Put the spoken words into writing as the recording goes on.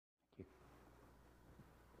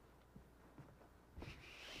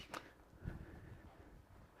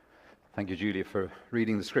Thank you, Julia, for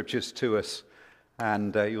reading the scriptures to us.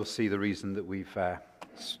 And you'll see the reason that we've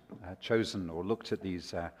chosen or looked at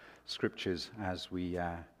these scriptures as we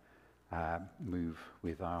move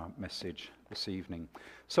with our message this evening.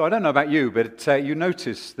 So I don't know about you, but you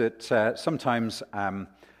notice that sometimes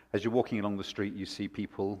as you're walking along the street, you see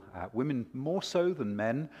people, women more so than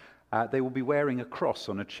men, they will be wearing a cross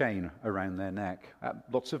on a chain around their neck.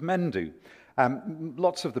 Lots of men do.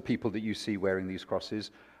 Lots of the people that you see wearing these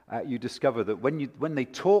crosses, you discover that when they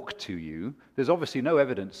talk to you, there's obviously no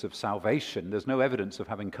evidence of salvation. There's no evidence of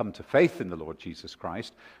having come to faith in the Lord Jesus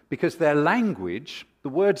Christ, because their language, the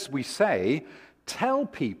words we say, tell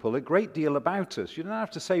people a great deal about us. You don't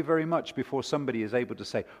have to say very much before somebody is able to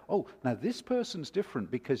say, oh, now this person's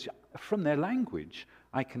different, because from their language,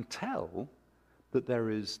 I can tell that there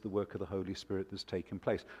is the work of the Holy Spirit that's taken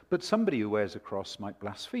place. But somebody who wears a cross might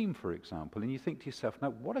blaspheme, for example, and you think to yourself, now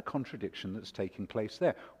what a contradiction that's taking place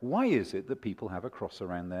there. Why is it that people have a cross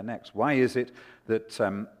around their necks? Why is it that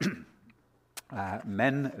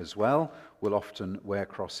men as well will often wear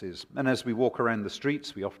crosses? And as we walk around the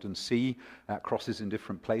streets, we often see crosses in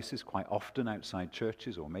different places, quite often outside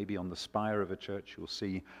churches, or maybe on the spire of a church you'll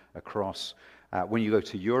see a cross. When you go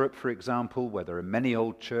to Europe, for example, where there are many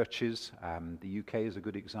old churches, the UK is a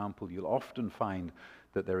good example, you'll often find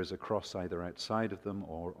that there is a cross either outside of them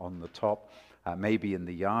or on the top. Maybe in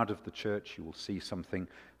the yard of the church you will see something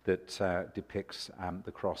that depicts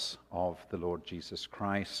the cross of the Lord Jesus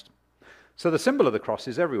Christ. So the symbol of the cross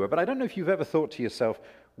is everywhere, but I don't know if you've ever thought to yourself,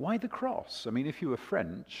 why the cross? I mean, if you were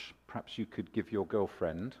French, perhaps you could give your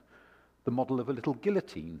girlfriend the model of a little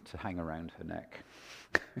guillotine to hang around her neck.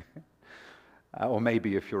 Or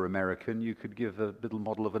maybe if you're American, you could give a little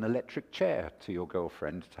model of an electric chair to your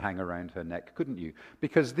girlfriend to hang around her neck, couldn't you?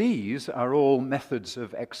 Because these are all methods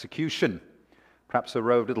of execution. Perhaps a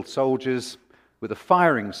row of little soldiers with a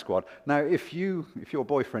firing squad. Now, if your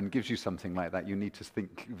boyfriend gives you something like that, you need to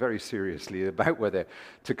think very seriously about whether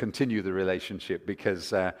to continue the relationship,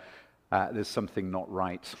 because there's something not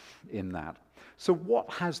right in that. So what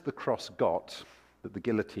has the cross got that the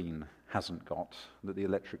guillotine hasn't got, that the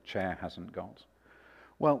electric chair hasn't got?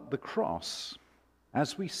 Well, the cross,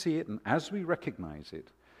 as we see it and as we recognize it,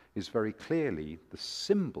 is very clearly the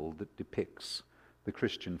symbol that depicts the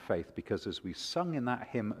Christian faith, because as we sung in that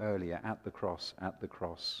hymn earlier, at the cross,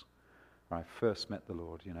 where I first met the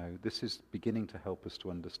Lord, this is beginning to help us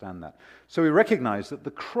to understand that. So we recognize that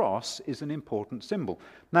the cross is an important symbol.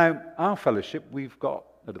 Now, our fellowship, we've got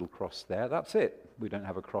a little cross there, that's it. We don't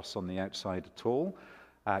have a cross on the outside at all.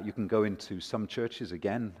 You can go into some churches,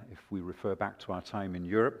 again, if we refer back to our time in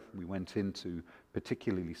Europe, we went into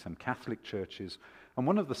particularly some Catholic churches, and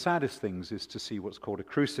one of the saddest things is to see what's called a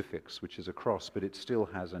crucifix, which is a cross, but it still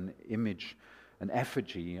has an image, an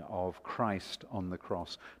effigy of Christ on the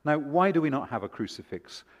cross. Now, why do we not have a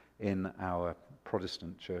crucifix in our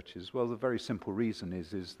Protestant churches? Well, the very simple reason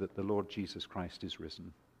is that the Lord Jesus Christ is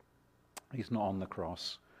risen. He's not on the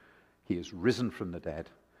cross. He is risen from the dead,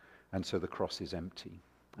 and so the cross is empty.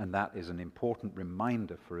 And that is an important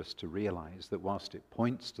reminder for us to realize that whilst it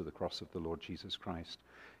points to the cross of the Lord Jesus Christ,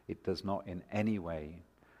 it does not in any way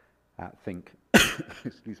think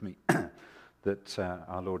excuse me, that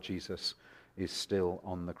our Lord Jesus is still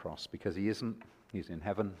on the cross, because he isn't. He's in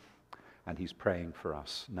heaven, and he's praying for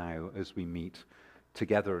us now as we meet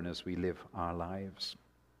together and as we live our lives.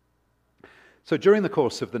 So during the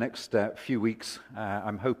course of the next few weeks,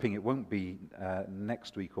 I'm hoping it won't be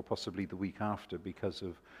next week or possibly the week after, because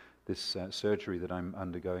of this surgery that I'm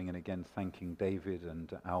undergoing, and again thanking David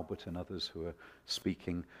and Albert and others who are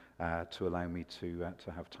speaking to allow me to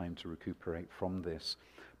have time to recuperate from this.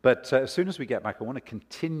 But as soon as we get back, I want to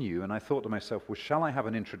continue, and I thought to myself, well, shall I have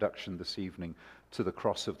an introduction this evening to the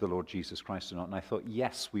cross of the Lord Jesus Christ or not? And I thought,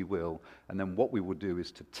 yes, we will, and then what we will do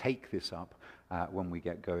is to take this up when we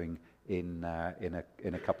get going in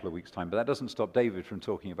a couple of weeks' time. But that doesn't stop David from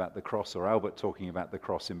talking about the cross, or Albert talking about the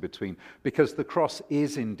cross in between, because the cross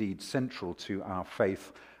is indeed central to our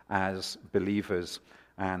faith as believers,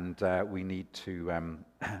 and we need to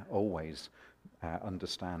always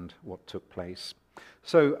understand what took place.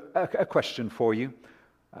 So a question for you.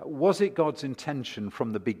 Was it God's intention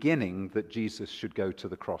from the beginning that Jesus should go to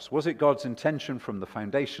the cross? Was it God's intention from the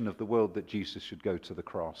foundation of the world that Jesus should go to the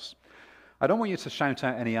cross? I don't want you to shout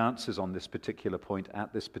out any answers on this particular point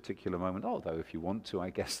at this particular moment, although if you want to, I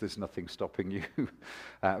guess there's nothing stopping you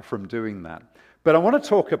from doing that. But I want to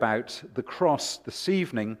talk about the cross this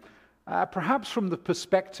evening, perhaps from the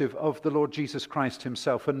perspective of the Lord Jesus Christ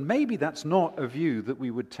himself, and maybe that's not a view that we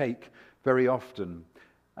would take very often.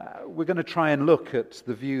 We're going to try and look at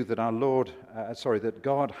the view that that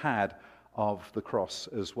God had of the cross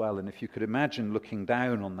as well. And if you could imagine looking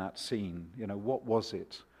down on that scene, what was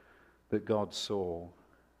it that God saw,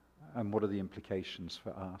 and what are the implications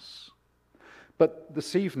for us? But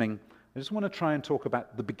this evening, I just want to try and talk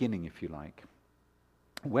about the beginning, if you like.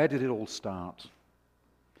 Where did it all start?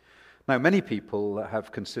 Now, many people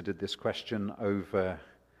have considered this question over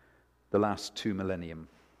the last 2 millennia.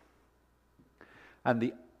 And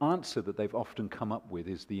the answer that they've often come up with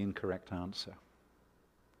is the incorrect answer.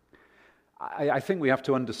 I think we have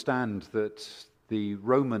to understand that the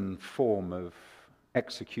Roman form of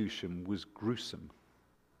execution was gruesome.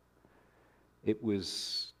 It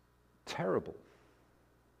was terrible.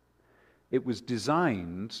 It was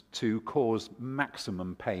designed to cause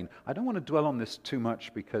maximum pain. I don't want to dwell on this too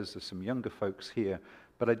much because there's some younger folks here,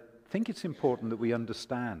 but I think it's important that we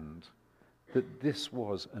understand that this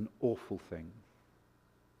was an awful thing.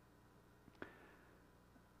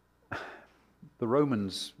 The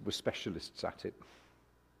Romans were specialists at it.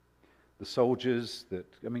 The soldiers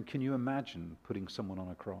can you imagine putting someone on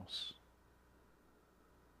a cross?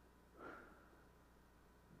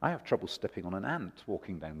 I have trouble stepping on an ant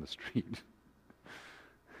walking down the street.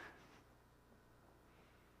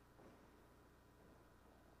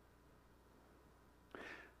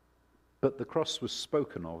 But the cross was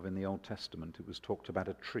spoken of in the Old Testament. It was talked about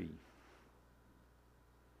a tree.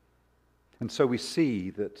 And so we see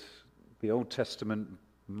that the Old Testament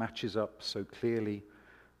matches up so clearly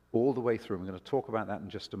all the way through. We're going to talk about that in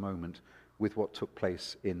just a moment with what took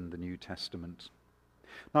place in the New Testament.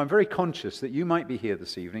 Now, I'm very conscious that you might be here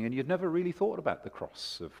this evening and you've never really thought about the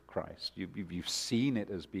cross of Christ. You've seen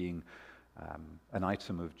it as being an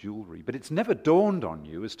item of jewelry, but it's never dawned on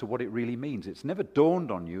you as to what it really means. It's never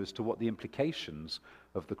dawned on you as to what the implications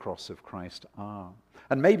of the cross of Christ are.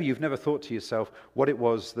 And maybe you've never thought to yourself what it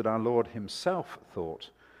was that our Lord himself thought,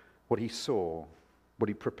 what he saw, what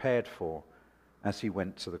he prepared for as he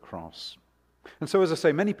went to the cross. And so, as I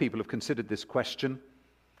say, many people have considered this question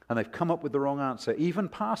and they've come up with the wrong answer. Even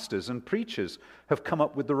pastors and preachers have come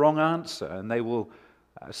up with the wrong answer, and they will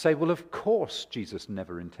say, well, of course Jesus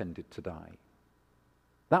never intended to die.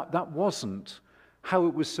 That wasn't how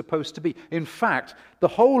it was supposed to be. In fact, the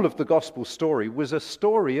whole of the gospel story was a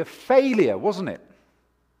story of failure, wasn't it?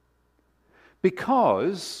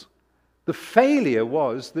 Because the failure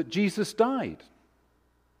was that Jesus died.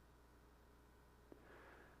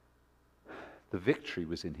 The victory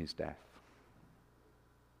was in his death.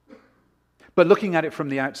 But looking at it from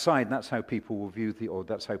the outside, that's how people will view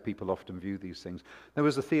that's how people often view these things. There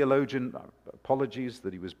was a theologian, apologies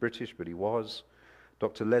that he was British, but he was,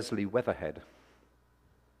 Dr. Leslie Weatherhead.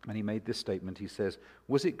 And he made this statement. He says,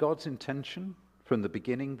 was it God's intention from the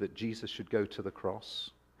beginning that Jesus should go to the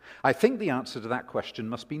cross? I think the answer to that question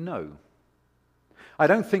must be no. I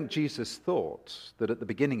don't think Jesus thought that at the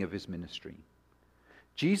beginning of his ministry,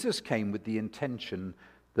 Jesus came with the intention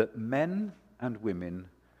that men and women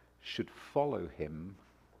should follow him,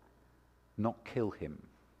 not kill him.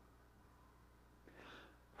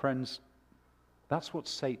 Friends, that's what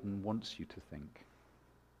Satan wants you to think.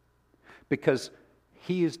 Because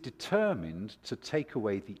he is determined to take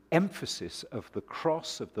away the emphasis of the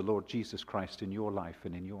cross of the Lord Jesus Christ in your life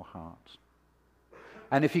and in your heart.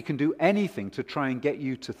 And if he can do anything to try and get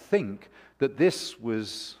you to think that this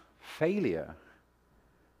was failure,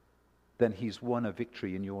 then he's won a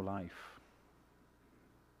victory in your life.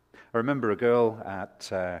 I remember a girl at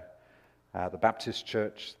the Baptist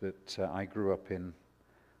church that I grew up in.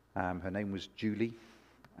 Her name was Julie,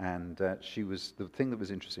 and the thing that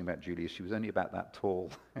was interesting about Julie is she was only about that tall.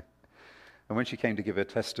 And when she came to give her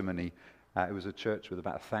testimony, it was a church with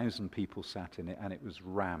about 1,000 people sat in it, and it was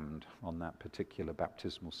rammed on that particular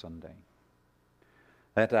baptismal Sunday.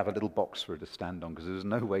 They had to have a little box for her to stand on because there was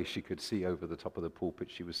no way she could see over the top of the pulpit.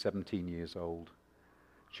 She was 17 years old.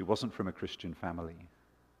 She wasn't from a Christian family.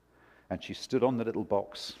 And she stood on the little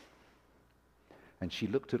box and she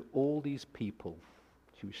looked at all these people.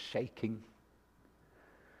 She was shaking.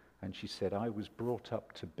 And she said, I was brought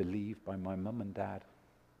up to believe by my mum and dad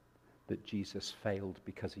that Jesus failed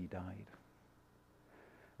because he died.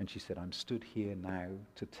 And she said, I'm stood here now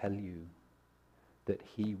to tell you that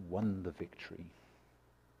he won the victory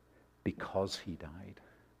because he died.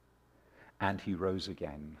 And he rose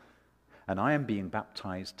again. And I am being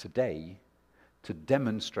baptized today to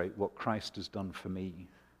demonstrate what Christ has done for me.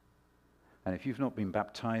 And if you've not been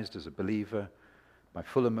baptized as a believer by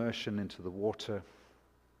full immersion into the water,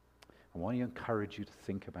 I want to encourage you to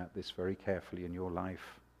think about this very carefully in your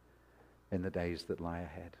life in the days that lie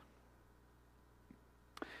ahead.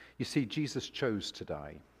 You see, Jesus chose to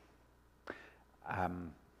die.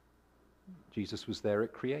 Jesus was there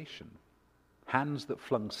at creation. hands that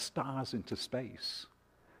flung stars into space,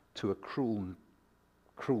 to a cruel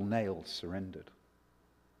nail surrendered.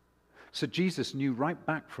 So Jesus knew right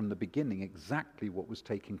back from the beginning exactly what was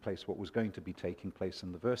taking place, what was going to be taking place,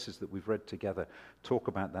 and the verses that we've read together talk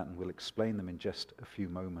about that, and we'll explain them in just a few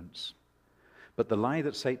moments. But the lie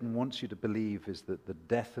that Satan wants you to believe is that the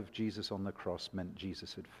death of Jesus on the cross meant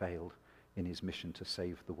Jesus had failed in his mission to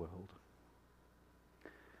save the world.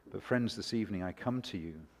 But friends, this evening I come to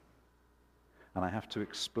you and I have to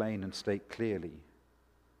explain and state clearly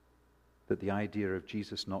that the idea of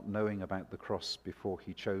Jesus not knowing about the cross before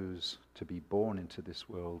he chose to be born into this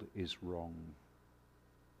world is wrong.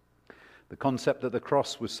 The concept that the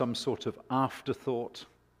cross was some sort of afterthought,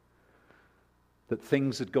 that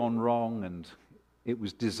things had gone wrong and it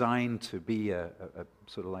was designed to be a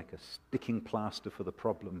sort of like a sticking plaster for the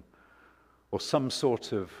problem, or some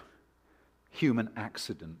sort of human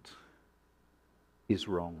accident, is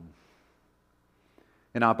wrong.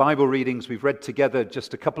 In our Bible readings, we've read together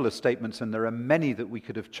just a couple of statements, and there are many that we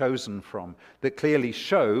could have chosen from that clearly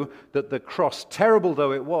show that the cross, terrible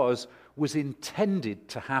though it was intended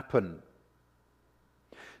to happen.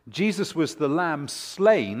 Jesus was the lamb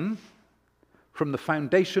slain from the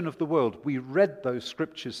foundation of the world. We read those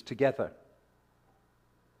scriptures together.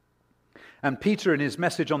 And Peter, in his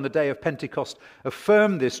message on the day of Pentecost,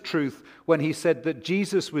 affirmed this truth when he said that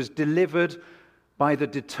Jesus was delivered by the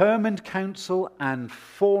determined counsel and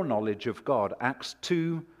foreknowledge of God. Acts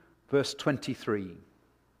 2, verse 23.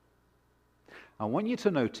 I want you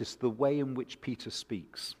to notice the way in which Peter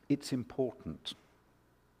speaks. It's important.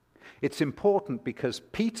 It's important because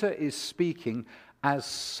Peter is speaking as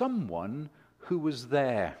someone who was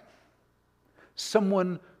there.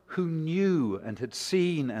 Someone who knew and had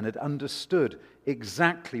seen and had understood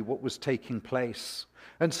exactly what was taking place.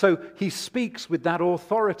 And so he speaks with that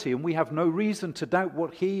authority, and we have no reason to doubt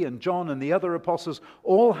what he and John and the other apostles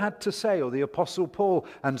all had to say, or the apostle Paul,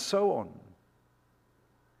 and so on.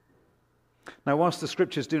 Now, whilst the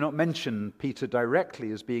scriptures do not mention Peter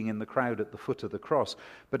directly as being in the crowd at the foot of the cross,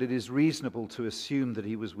 but it is reasonable to assume that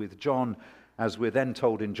he was with John, as we're then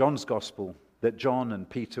told in John's gospel, that John and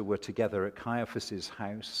Peter were together at Caiaphas'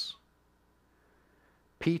 house.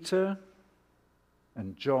 Peter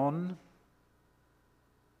and John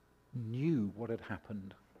knew what had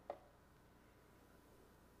happened.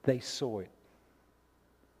 They saw it.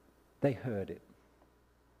 They heard it.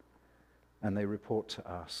 And they report to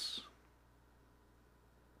us.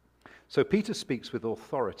 So Peter speaks with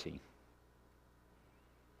authority.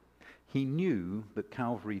 He knew that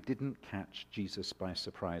Calvary didn't catch Jesus by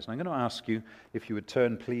surprise. And I'm going to ask you if you would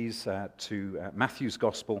turn, please, to Matthew's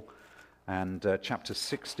Gospel and chapter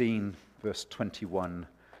 16, verse 21.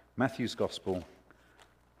 Matthew's Gospel,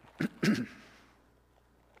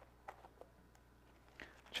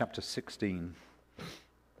 chapter 16,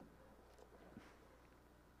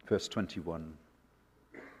 verse 21.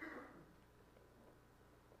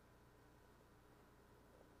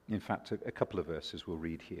 In fact, a couple of verses we'll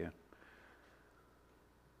read here.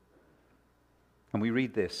 And we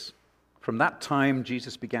read this: "From that time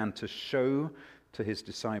Jesus began to show to his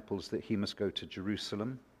disciples that he must go to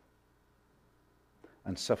Jerusalem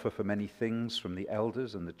and suffer for many things from the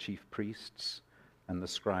elders and the chief priests and the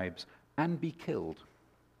scribes, and be killed,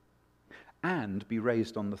 and be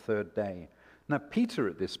raised on the third day." Now, Peter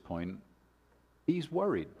at this point, he's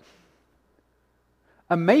worried.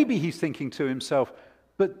 And maybe he's thinking to himself,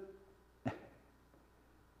 but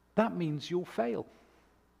that means you'll fail.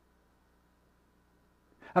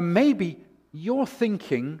 And maybe you're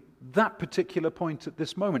thinking that particular point at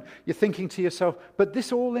this moment. You're thinking to yourself, but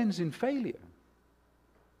this all ends in failure.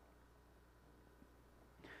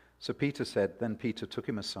 So Peter said, then Peter took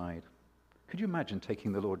him aside. Could you imagine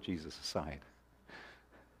taking the Lord Jesus aside?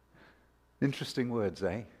 Interesting words,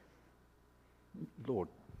 eh? Lord,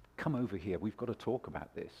 come over here. We've got to talk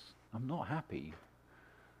about this. I'm not happy.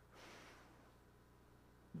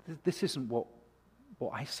 This isn't what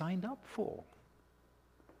I signed up for.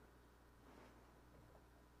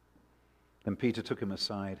 Then Peter took him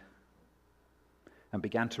aside and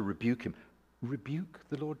began to rebuke him. Rebuke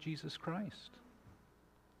the Lord Jesus Christ,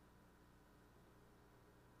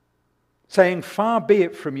 saying, "Far be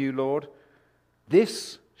it from you, Lord,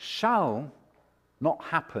 this shall not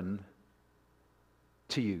happen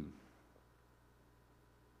to you."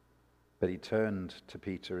 But he turned to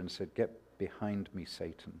Peter and said, "Get behind me,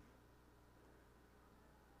 Satan.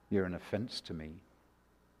 You're an offense to me,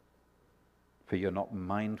 for you're not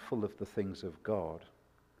mindful of the things of God."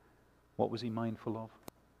 What was he mindful of?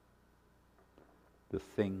 The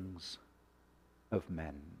things of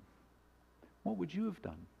men. What would you have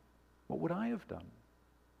done? What would I have done?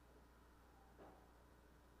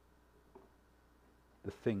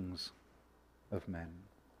 the things of men.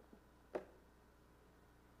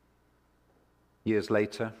 Years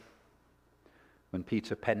later, when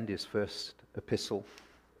Peter penned his first epistle,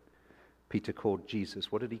 Peter called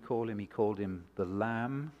Jesus, what did he call him? He called him the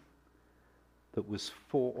Lamb that was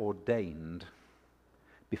foreordained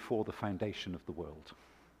before the foundation of the world.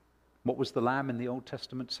 What was the lamb in the Old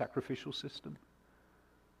Testament sacrificial system?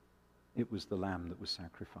 It was the lamb that was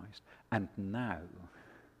sacrificed. And now,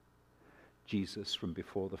 Jesus, from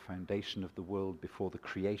before the foundation of the world, before the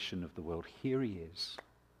creation of the world, here he is.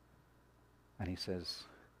 And he says,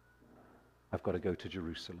 I've got to go to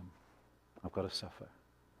Jerusalem. I've got to suffer.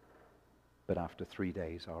 But after 3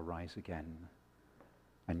 days, I'll rise again.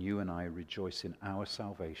 And you and I rejoice in our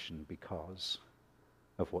salvation because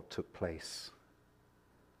of what took place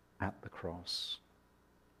at the cross.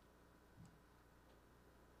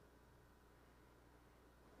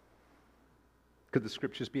 Could the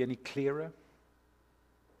scriptures be any clearer?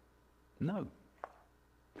 No.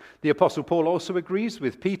 The Apostle Paul also agrees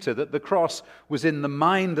with Peter that the cross was in the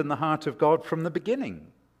mind and the heart of God from the beginning.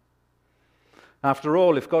 After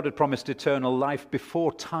all, if God had promised eternal life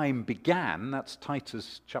before time began, that's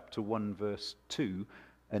Titus chapter 1, verse 2,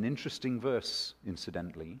 an interesting verse,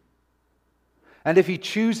 incidentally. And if he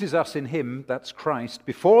chooses us in him, that's Christ,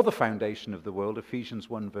 before the foundation of the world, Ephesians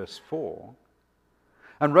 1, verse 4,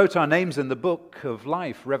 and wrote our names in the book of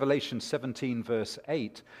life, Revelation 17, verse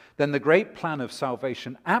 8, then the great plan of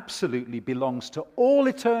salvation absolutely belongs to all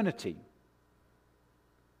eternity.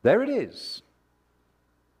 There it is.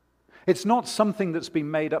 It's not something that's been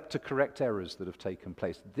made up to correct errors that have taken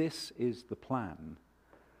place. This is the plan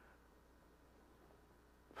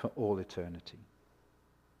for all eternity.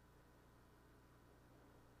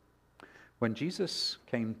 When Jesus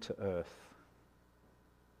came to earth,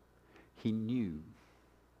 he knew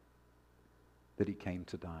that he came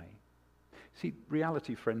to die. See,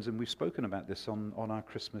 reality, friends, and we've spoken about this on our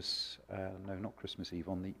Christmas, not Christmas Eve,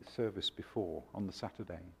 on the service before, on the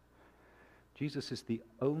Saturday. Jesus is the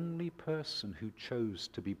only person who chose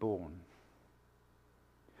to be born.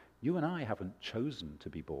 You and I haven't chosen to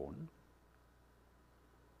be born,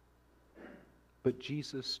 but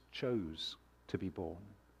Jesus chose to be born.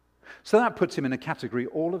 So that puts him in a category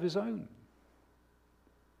all of his own.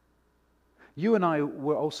 You and I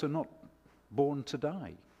were also not born to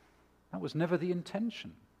die. That was never the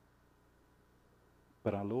intention.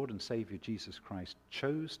 But our Lord and Savior Jesus Christ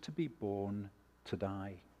chose to be born to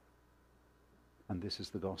die. And this is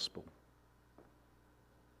the gospel.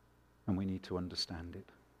 And we need to understand it.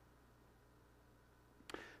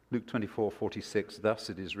 Luke 24:46, thus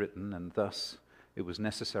it is written, and thus it was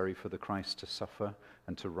necessary for the Christ to suffer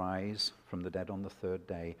and to rise from the dead on the third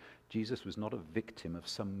day. Jesus was not a victim of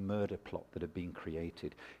some murder plot that had been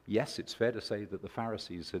created. Yes, it's fair to say that the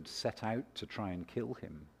Pharisees had set out to try and kill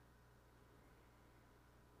him.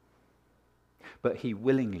 But he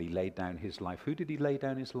willingly laid down his life. Who did he lay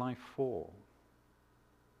down his life for?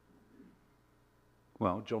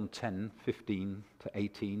 Well, John 10:15 to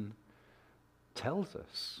 18 tells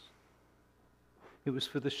us it was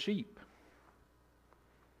for the sheep.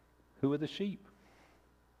 Who are the sheep?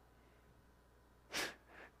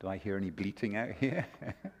 Do I hear any bleating out here?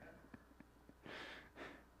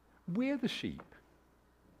 We're the sheep.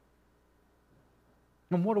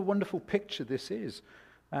 And what a wonderful picture this is.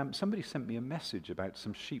 Somebody sent me a message about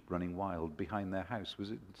some sheep running wild behind their house. Was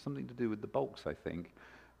it something to do with the Bolks, I think?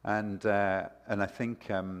 And I think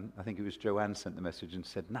it was Joanne sent the message and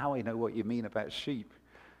said, now I know what you mean about sheep.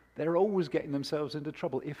 They're always getting themselves into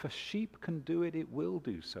trouble. If a sheep can do it, it will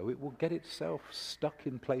do so. It will get itself stuck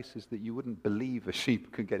in places that you wouldn't believe a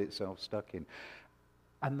sheep could get itself stuck in.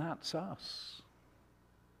 And that's us.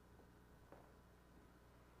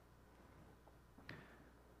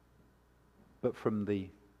 But from the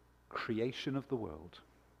creation of the world,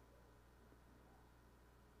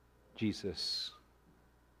 Jesus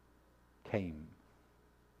came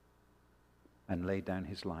and laid down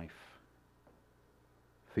his life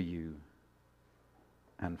for you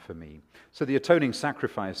and for me. So the atoning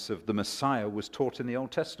sacrifice of the Messiah was taught in the Old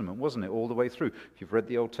Testament, wasn't it, all the way through? If you've read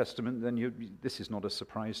the Old Testament, then this is not a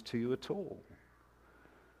surprise to you at all.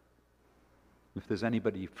 If there's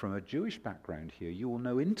anybody from a Jewish background here, you will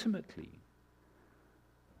know intimately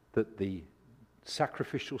that the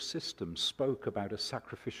sacrificial system spoke about a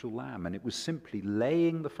sacrificial lamb, and it was simply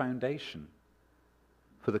laying the foundation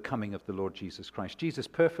for the coming of the Lord Jesus Christ. Jesus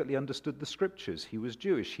perfectly understood the scriptures. He was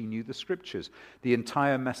Jewish. He knew the scriptures. The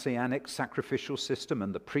entire messianic sacrificial system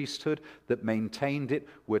and the priesthood that maintained it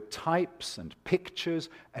were types and pictures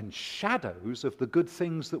and shadows of the good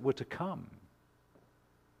things that were to come.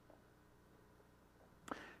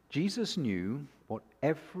 Jesus knew what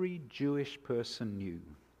every Jewish person knew,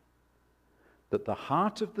 that the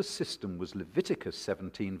heart of the system was Leviticus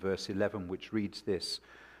 17, verse 11, which reads this: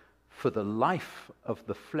 "For the life of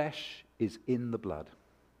the flesh is in the blood.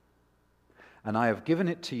 And I have given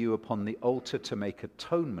it to you upon the altar to make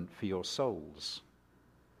atonement for your souls.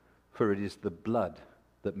 For it is the blood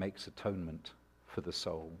that makes atonement for the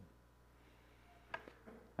soul."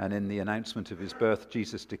 And in the announcement of his birth,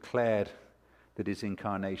 Jesus declared that his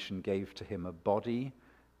incarnation gave to him a body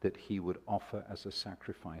that he would offer as a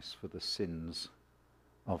sacrifice for the sins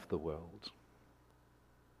of the world.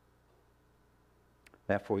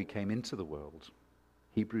 Therefore he came into the world.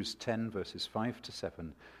 Hebrews 10, verses 5 to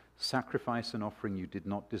 7. "Sacrifice and offering you did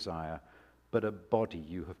not desire, but a body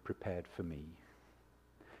you have prepared for me.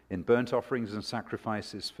 In burnt offerings and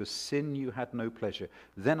sacrifices for sin you had no pleasure.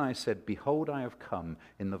 Then I said, Behold, I have come.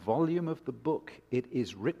 In the volume of the book it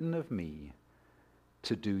is written of me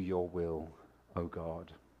to do your will, O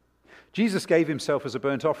God." Jesus gave himself as a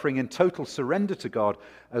burnt offering in total surrender to God,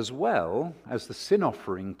 as well as the sin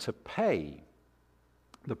offering to pay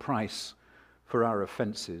the price for our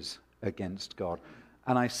offenses against God.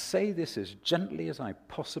 And I say this as gently as I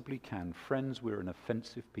possibly can. Friends, we're an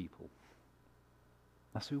offensive people.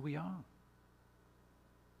 That's who we are.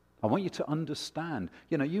 I want you to understand.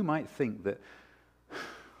 You might think that,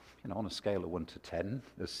 on a scale of 1 to 10,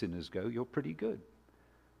 as sinners go, you're pretty good.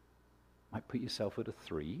 Might put yourself at a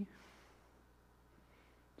 3.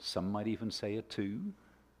 Some might even say a 2.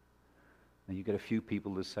 And you get a few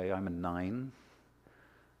people that say, I'm a 9.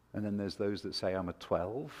 And then there's those that say, I'm a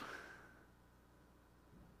 12.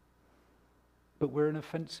 But we're an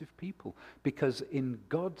offensive people, because in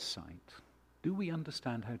God's sight, do we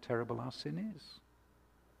understand how terrible our sin is?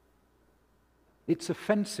 It's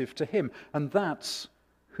offensive to him, and that's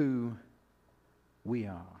who we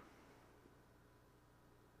are.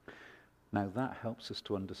 Now that helps us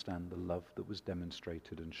to understand the love that was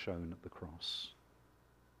demonstrated and shown at the cross.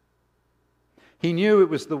 He knew it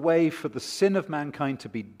was the way for the sin of mankind to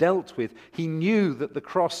be dealt with. He knew that the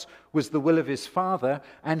cross was the will of his Father,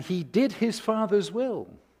 and he did his Father's will.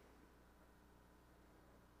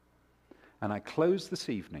 And I close this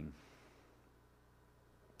evening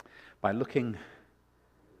by looking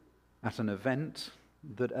at an event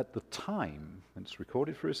that at the time, and it's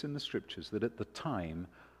recorded for us in the scriptures, that at the time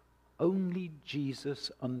only Jesus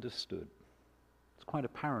understood. It's quite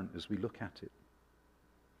apparent as we look at it.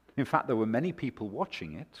 In fact, there were many people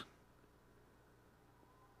watching it.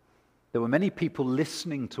 There were many people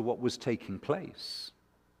listening to what was taking place.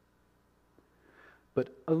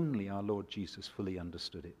 But only our Lord Jesus fully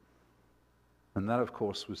understood it. And that, of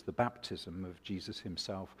course, was the baptism of Jesus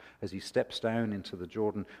himself. As he steps down into the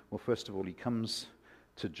Jordan, well, first of all, he comes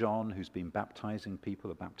to John, who's been baptizing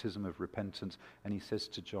people, a baptism of repentance, and he says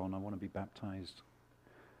to John, I want to be baptized.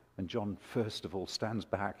 And John, first of all, stands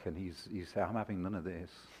back and he's I'm having none of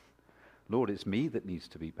this. Lord, it's me that needs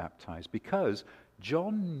to be baptized, because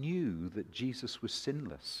John knew that Jesus was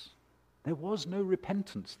sinless. There was no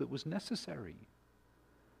repentance that was necessary.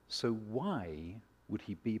 So why would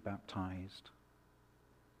he be baptized?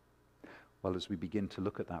 Well, as we begin to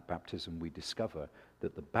look at that baptism, we discover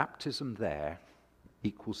that the baptism there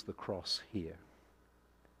equals the cross here.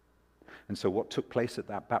 And so what took place at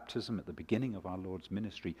that baptism at the beginning of our Lord's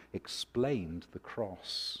ministry explained the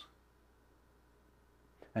cross.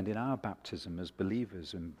 And in our baptism as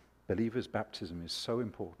believers, and believers' baptism is so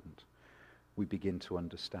important, we begin to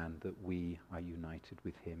understand that we are united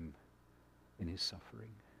with him in his suffering,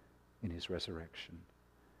 in his resurrection,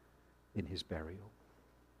 in his burial.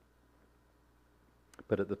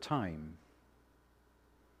 But at the time,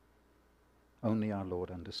 only our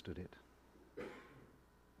Lord understood it.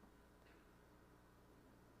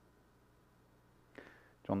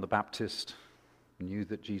 John the Baptist knew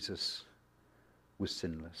that Jesus was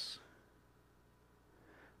sinless.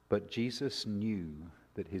 But Jesus knew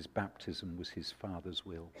that his baptism was his Father's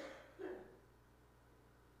will.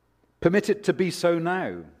 Permit it to be so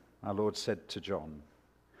now, our Lord said to John.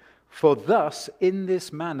 For thus, in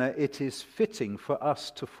this manner, it is fitting for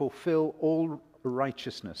us to fulfill all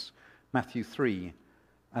righteousness. Matthew 3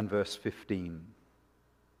 and verse 15.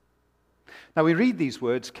 Now we read these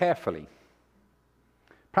words carefully.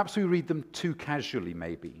 Perhaps we read them too casually,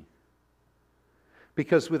 maybe.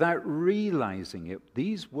 Because without realizing it,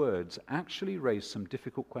 these words actually raise some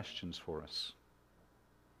difficult questions for us.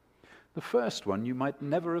 The first one you might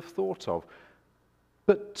never have thought of.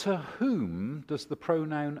 But to whom does the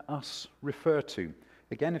pronoun us refer to?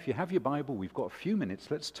 Again, if you have your Bible, we've got a few minutes.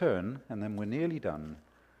 Let's turn, and then we're nearly done.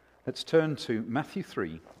 Let's turn to Matthew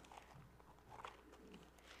 3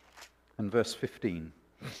 and verse 15.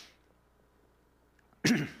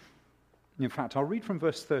 In fact, I'll read from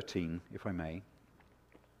verse 13, if I may.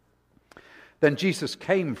 Then Jesus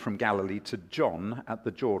came from Galilee to John at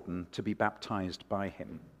the Jordan to be baptized by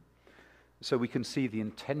him. So we can see the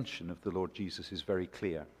intention of the Lord Jesus is very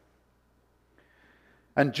clear.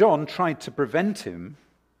 And John tried to prevent him,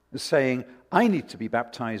 saying, I need to be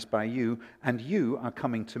baptized by you, and you are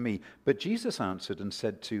coming to me. But Jesus answered and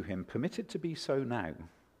said to him, permit it to be so now,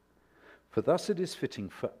 for thus it is fitting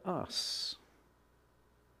for us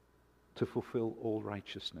to fulfill all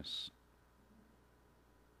righteousness.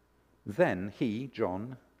 Then he,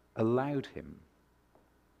 John, allowed him.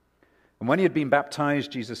 And when he had been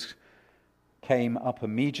baptized, Jesus came up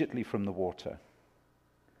immediately from the water.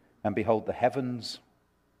 And behold, the heavens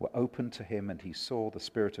were opened to him, and he saw the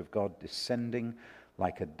Spirit of God descending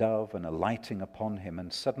like a dove and alighting upon him.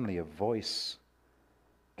 And suddenly a voice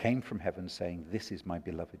came from heaven saying, this is my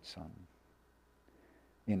beloved Son,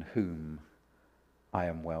 in whom I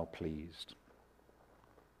am well pleased.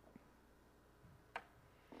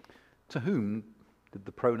 To whom did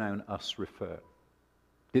the pronoun us refer?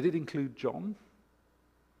 Did it include John?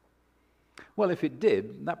 Well, if it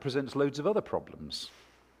did, that presents loads of other problems.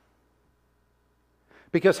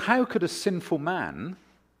 Because how could a sinful man,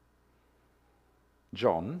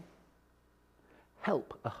 John,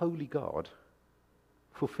 help a holy God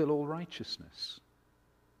fulfill all righteousness?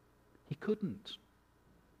 He couldn't.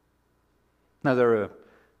 Now, there are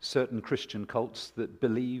certain Christian cults that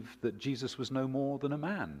believe that Jesus was no more than a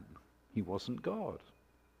man. He wasn't God.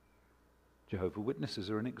 Jehovah's Witnesses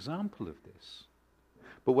are an example of this.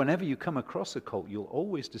 But whenever you come across a cult, you'll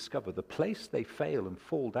always discover the place they fail and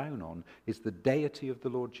fall down on is the deity of the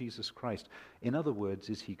Lord Jesus Christ. In other words,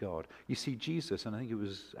 is he God? You see, Jesus, and I think it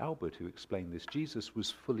was Albert who explained this, Jesus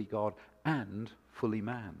was fully God and fully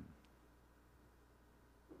man.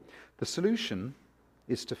 The solution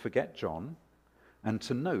is to forget John and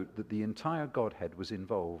to note that the entire Godhead was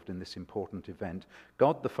involved in this important event.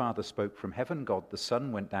 God the Father spoke from heaven, God the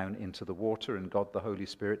Son went down into the water, and God the Holy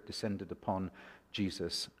Spirit descended upon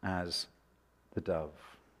Jesus as the dove.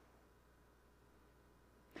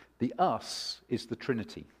 The us is the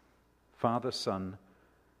Trinity, Father, Son,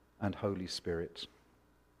 and Holy Spirit.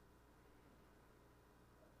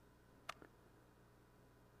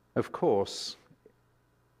 Of course,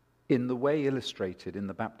 in the way illustrated in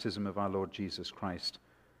the baptism of our Lord Jesus Christ,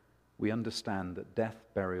 we understand that death,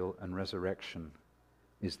 burial, and resurrection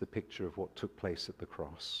is the picture of what took place at the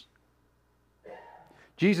cross.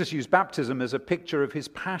 Jesus used baptism as a picture of his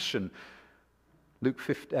passion. Luke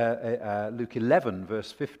 11,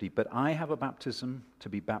 verse 50, but I have a baptism to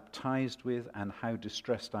be baptized with, and how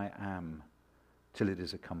distressed I am till it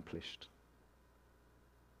is accomplished.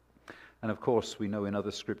 And of course, we know in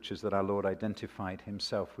other scriptures that our Lord identified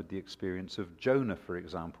himself with the experience of Jonah, for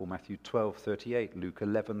example, Matthew 12:38, Luke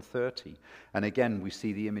 11:30. And again, we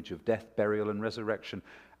see the image of death, burial, and resurrection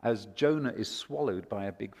as Jonah is swallowed by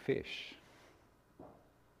a big fish.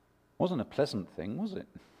 Wasn't a pleasant thing, was it?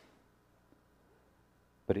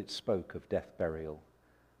 But it spoke of death, burial,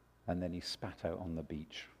 and then he spat out on the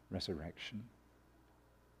beach, resurrection.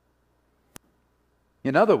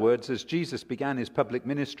 In other words, as Jesus began his public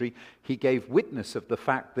ministry, he gave witness of the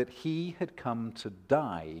fact that he had come to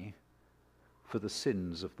die for the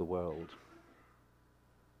sins of the world.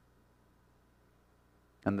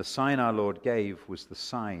 And the sign our Lord gave was the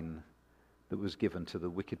sign that was given to the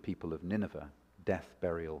wicked people of Nineveh: death,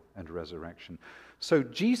 burial, and resurrection. So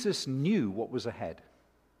Jesus knew what was ahead.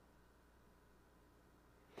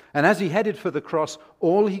 And as he headed for the cross,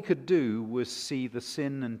 all he could do was see the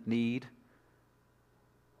sin and need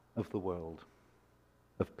of the world,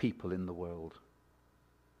 of people in the world.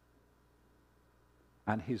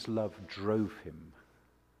 And his love drove him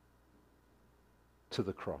to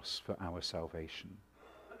the cross for our salvation.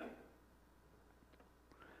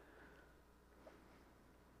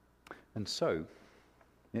 And so,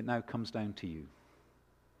 it now comes down to you.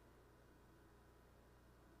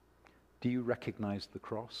 Do you recognize the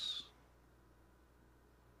cross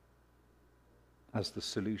as the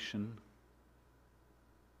solution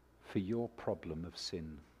for your problem of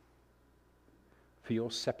sin, for your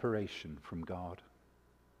separation from God?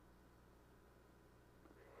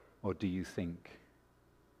 Or do you think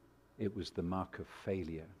it was the mark of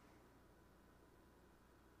failure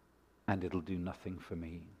and it'll do nothing for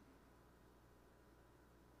me?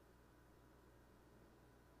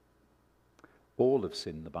 All have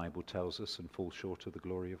sinned, the Bible tells us, and fall short of the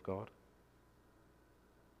glory of God.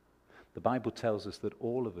 The Bible tells us that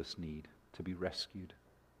all of us need to be rescued.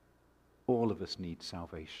 All of us need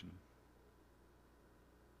salvation.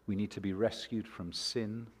 We need to be rescued from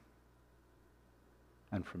sin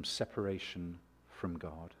and from separation from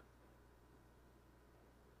God.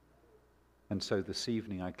 And so this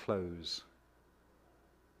evening I close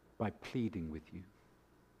by pleading with you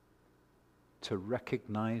to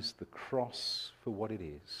recognize the cross for what it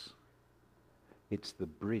is. It's the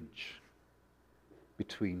bridge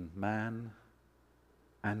between man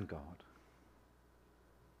and God.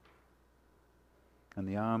 And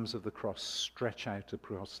the arms of the cross stretch out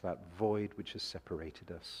across that void which has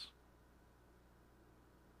separated us.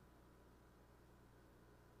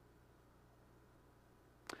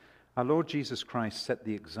 Our Lord Jesus Christ set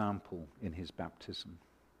the example in his baptism.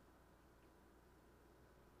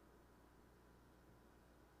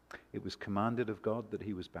 It was commanded of God that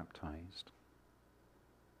he was baptized.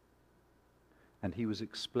 And he was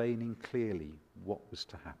explaining clearly what was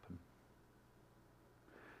to happen.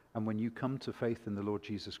 And when you come to faith in the Lord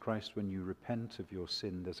Jesus Christ, when you repent of your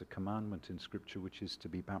sin, there's a commandment in Scripture which is to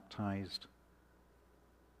be baptized,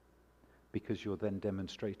 because you're then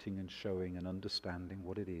demonstrating and showing and understanding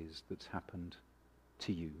what it is that's happened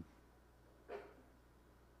to you.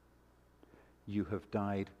 You have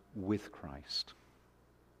died with Christ.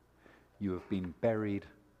 You have been buried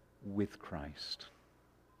with Christ.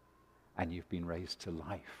 And you've been raised to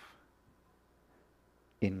life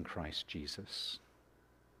in Christ Jesus.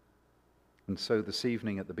 And so this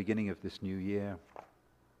evening, at the beginning of this new year,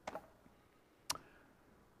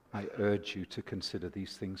 I urge you to consider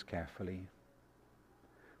these things carefully.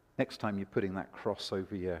 Next time you're putting that cross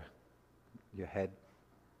over your head,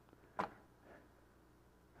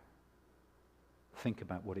 think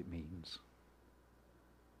about what it means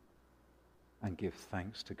and give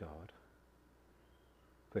thanks to God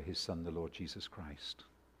for his Son, the Lord Jesus Christ,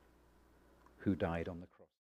 who died on the cross.